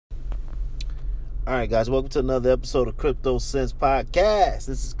All right, guys, welcome to another episode of Crypto Sense Podcast.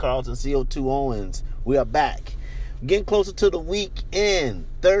 This is Carlton CO2 Owens. We are back. Getting closer to the weekend.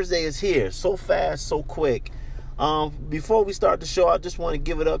 Thursday is here. So fast, so quick. Before we start the show, I just want to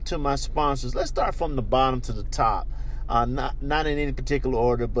give it up to my sponsors. Let's start from the bottom to the top. Not in any particular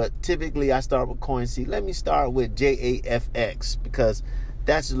order, but typically I start with CoinSeed. Let me start with JAFX because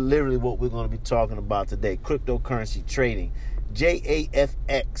that's literally what we're going to be talking about today. Cryptocurrency trading.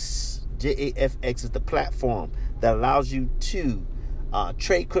 JAFX is the platform that allows you to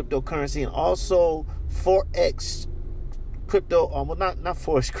trade cryptocurrency and also Forex crypto, not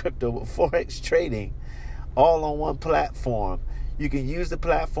Forex crypto, but Forex trading all on one platform. You can use the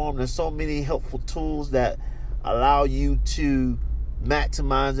platform. There's so many helpful tools that allow you to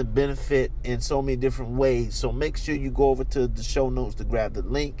maximize and benefit in so many different ways. So make sure you go over to the show notes to grab the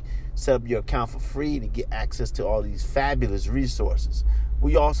link, set up your account for free to get access to all these fabulous resources.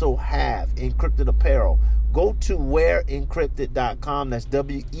 We also have encrypted apparel. Go to wearencrypted.com. That's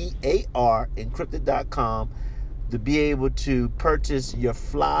WEAR encrypted.com to be able to purchase your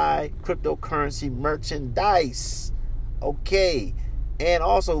fly cryptocurrency merchandise. Okay. And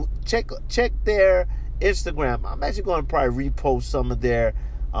also check their Instagram. I'm actually going to probably repost some of their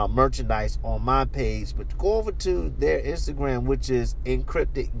merchandise on my page, but go over to their Instagram, which is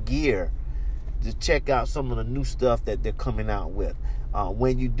Encrypted Gear, to check out some of the new stuff that they're coming out with.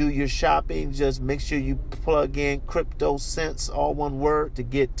 When you do your shopping, just make sure you plug in Crypto Sense, all one word, to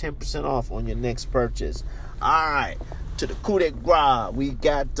get 10% off on your next purchase. All right, to the coup de grace, we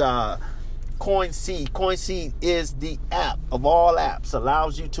got CoinSeed. CoinSeed is the app of all apps.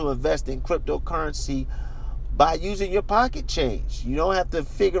 Allows you to invest in cryptocurrency by using your pocket change. You don't have to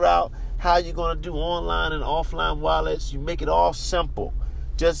figure out how you're going to do online and offline wallets. You make it all simple.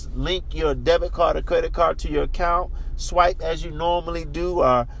 Just link your debit card or credit card to your account, swipe as you normally do,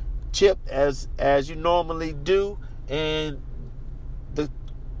 or chip as you normally do, and the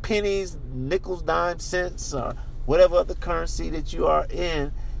pennies, nickels, dimes, cents, or whatever other currency that you are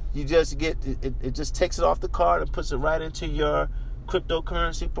in, you just get it just takes it off the card and puts it right into your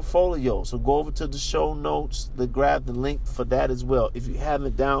cryptocurrency portfolio. So go over to the show notes to grab the link for that as well if you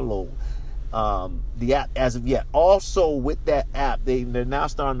haven't downloaded the app as of yet. Also with that app, they're now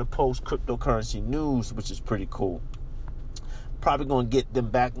starting to post cryptocurrency news, which is pretty cool. Probably going to get them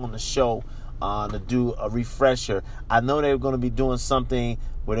back on the show to do a refresher. I know they're going to be doing something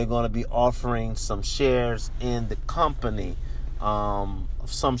where they're going to be offering some shares in the company of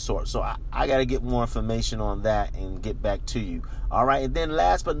some sort. So I got to get more information on that and get back to you. All right. And then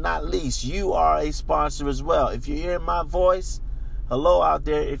last but not least, you are a sponsor as well. If you're hearing my voice, hello out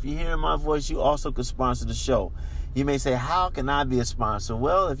there. If you're hearing my voice, you also could sponsor the show. You may say, how can I be a sponsor?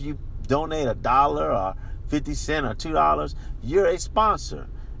 Well, if you donate $1 or 50 cents or $2, you're a sponsor.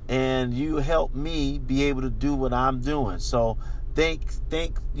 And you help me be able to do what I'm doing. So thank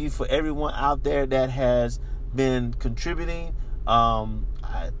you for everyone out there that has been contributing. I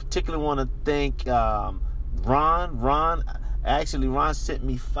particularly want to thank Ron. Ron sent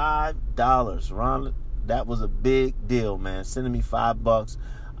me $5. Ron, that was a big deal, man. Sending me $5.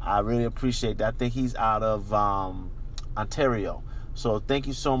 I really appreciate that. I think he's out of Ontario. So thank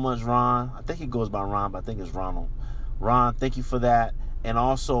you so much, Ron. I think he goes by Ron, but I think it's Ronald. Ron, thank you for that. And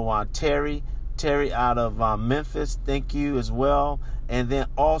also Terry out of Memphis, thank you as well. And then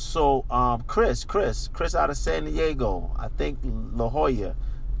also Chris out of San Diego, I think La Jolla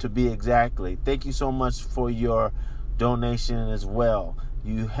to be exactly. Thank you so much for your donation as well.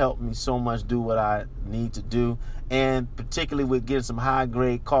 You help me so much do what I need to do, and particularly with getting some high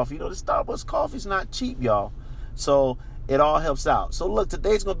grade coffee. You know, the Starbucks coffee is not cheap, y'all. So it all helps out. So look,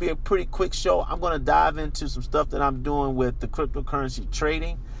 today's going to be a pretty quick show. I'm going to dive into some stuff that I'm doing with the cryptocurrency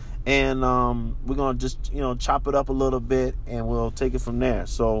trading. And we're going to just, chop it up a little bit and we'll take it from there.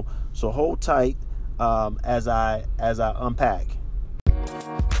 So hold tight as I unpack.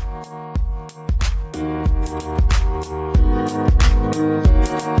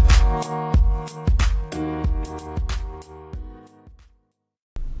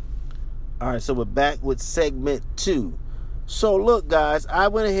 All right, so we're back with segment 2. So look, guys, I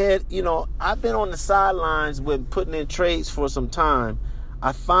went ahead, I've been on the sidelines with putting in trades for some time.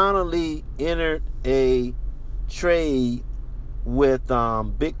 I finally entered a trade with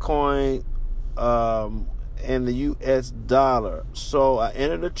Bitcoin and the US dollar. So I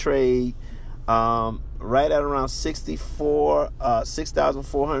entered a trade right at around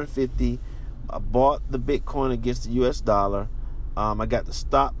 6,450. I bought the Bitcoin against the US dollar. I got the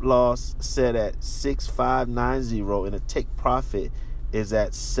stop loss set at 6,590 and the take profit is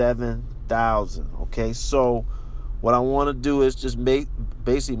at 7,000. Okay, so What I want to do is just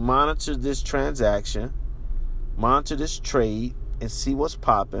basically monitor this transaction, monitor this trade, and see what's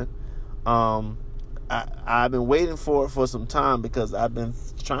popping. I've been waiting for it for some time because I've been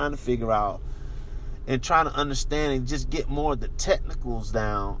trying to figure out and trying to understand and just get more of the technicals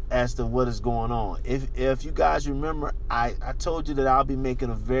down as to what is going on. If you guys remember, I told you that I'll be making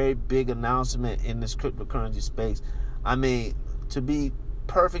a very big announcement in this cryptocurrency space. I mean, to be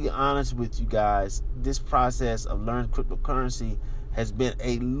perfectly honest with you guys, this process of learning cryptocurrency has been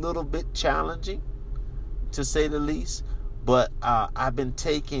a little bit challenging, to say the least. But I've been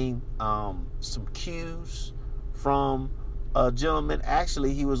taking some cues from a gentleman.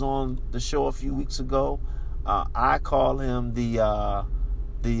 Actually, he was on the show a few weeks ago. I call him I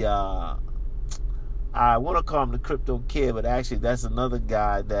want to call him the Crypto Kid, but actually that's another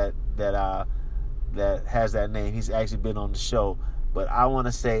guy that has that name. He's actually been on the show. But I want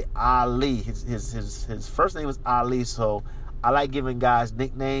to say Ali. His first name is Ali, so I like giving guys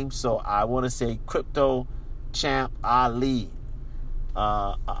nicknames. So I want to say Crypto Champ Ali,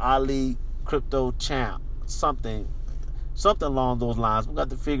 Ali Crypto Champ, something along those lines. We got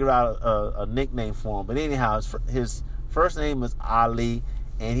to figure out a nickname for him. But anyhow, his first name is Ali,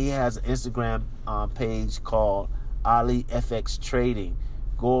 and he has an Instagram page called Ali FX Trading.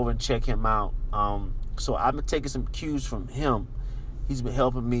 Go over and check him out. So I've been taking some cues from him. He's been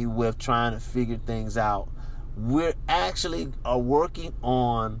helping me with trying to figure things out. We're actually working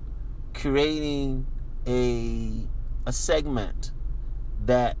on creating a segment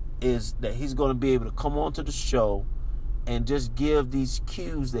that he's going to be able to come onto the show and just give these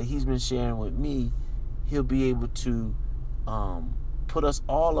cues that he's been sharing with me. He'll be able to put us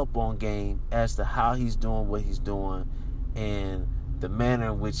all up on game as to how he's doing what he's doing and the manner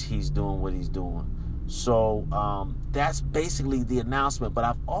in which he's doing what he's doing. So that's basically the announcement. But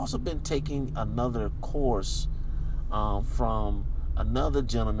I've also been taking another course from another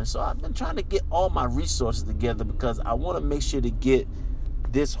gentleman. So I've been trying to get all my resources together because I want to make sure to get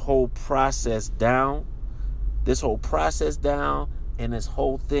this whole process down, and this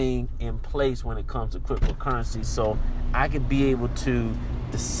whole thing in place when it comes to cryptocurrency, so I can be able to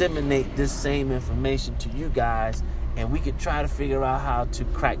disseminate this same information to you guys, and we can try to figure out how to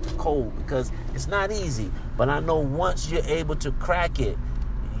crack the code, because it's not easy. But I know once you're able to crack it,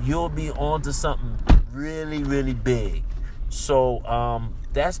 you'll be on to something really, really big. So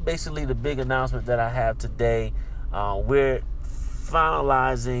that's basically the big announcement that I have today. We're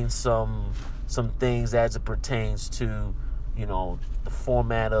finalizing some things as it pertains to, the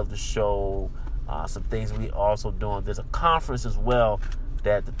format of the show. Some things we also doing. There's a conference as well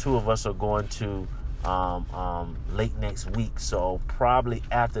that the two of us are going to late next week. So probably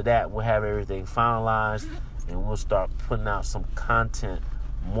after that, we'll have everything finalized and we'll start putting out some content,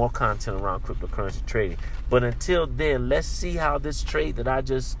 more content around cryptocurrency trading. But until then, let's see how this trade that I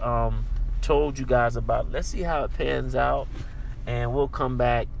just told you guys about, let's see how it pans out, and we'll come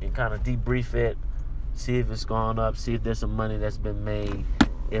back and kind of debrief it, see if it's gone up, see if there's some money that's been made.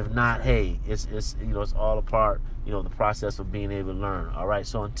 If not, hey, it's all a part, the process of being able to learn. All right,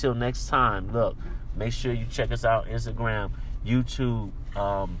 so until next time, look, make sure you check us out, Instagram, YouTube,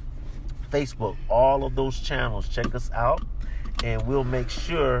 Facebook, all of those channels. Check us out, and we'll make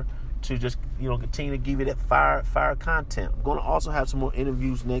sure to just continue to give you that fire content. I'm going to also have some more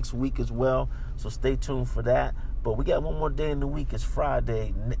interviews next week as well, so stay tuned for that. But we got one more day in the week. It's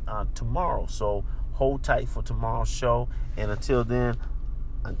Friday tomorrow, so hold tight for tomorrow's show. And until then,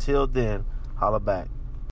 holla back.